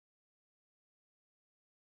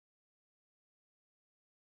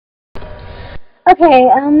Okay,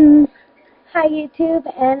 hi YouTube,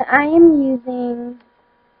 and I am using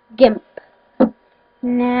Gimp.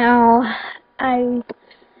 Now,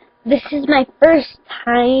 this is my first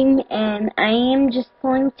time, and I am just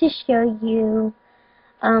going to show you,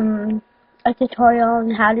 a tutorial on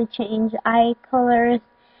how to change eye colors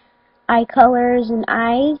and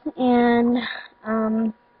eyes, and,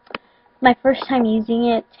 my first time using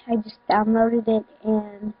it. I just downloaded it,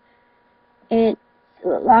 and a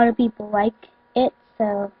lot of people like it,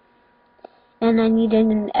 so. And I needed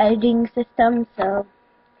an editing system, so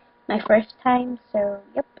my first time, so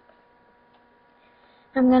yep.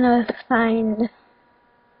 I'm gonna find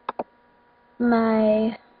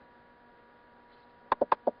my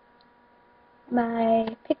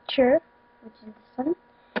picture, which is this one.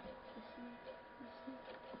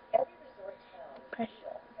 Press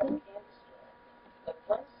open.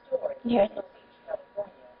 Here it is.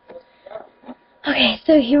 Okay,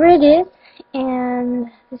 so here it is, and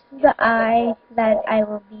this is the eye that I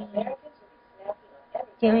will be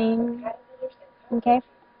doing. Okay.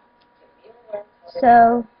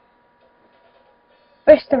 So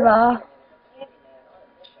first of all,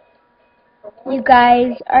 you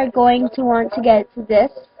guys are going to want to get to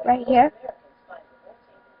this right here.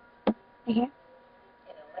 Right here.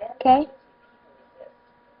 Okay?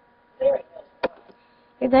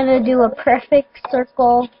 You're going to do a perfect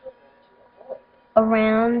circle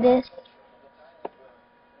around this.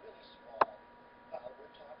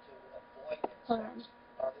 Hold on.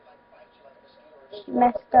 She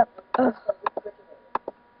messed up. Ugh.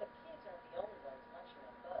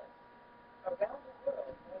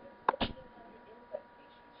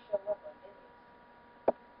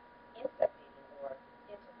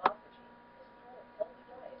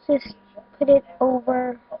 Just put it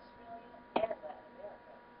over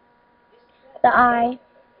the eye.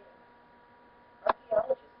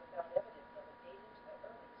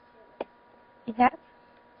 Okay.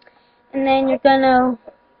 And then you're gonna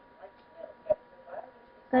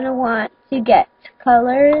want to get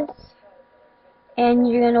colors, and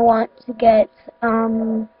you're gonna want to get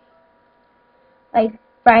like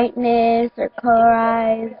brightness or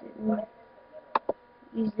colorize. And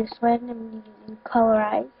use this one. I'm using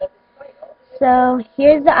colorize. So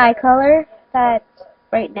here's the eye color that's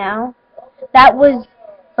right now. That was,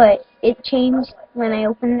 but it changed when I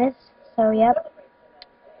opened this. So yep.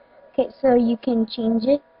 Okay, so you can change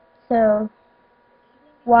it. So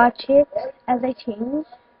watch it as I change.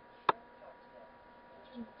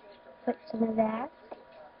 Put some of that.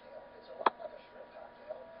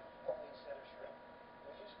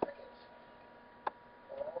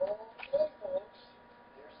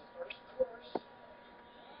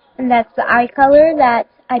 And that's the eye color that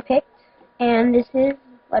I picked. And this is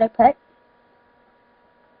what I put.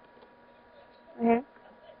 Okay.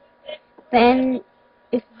 Then,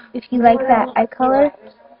 if you like that eye color,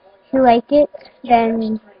 if you like it,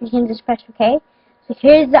 then you can just press OK. So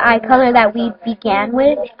here's the eye color that we began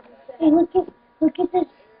with. Hey, look at this.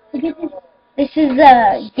 Look at this. This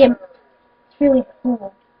is Gimp. It's really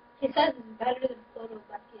cool. It says it's better than Photo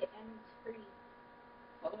Bucket and it's free.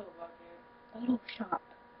 Photoshop.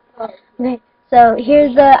 Oh. Okay, so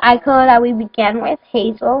here's the eye color that we began with,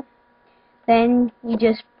 hazel. Then you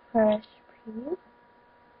just press preview,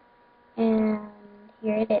 and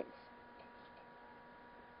here it is.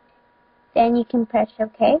 Then you can press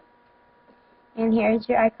OK, and here's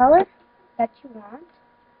your eye color that you want,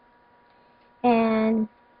 and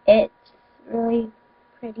it's really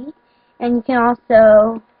pretty. And you can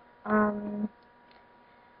also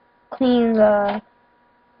clean the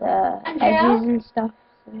edges and stuff.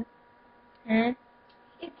 So,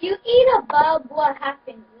 if you eat a bug, what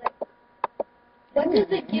happens? What does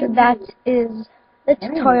it give so that is the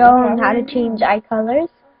tutorial on how to change eye colors.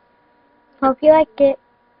 Hope you liked it.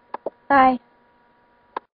 Bye.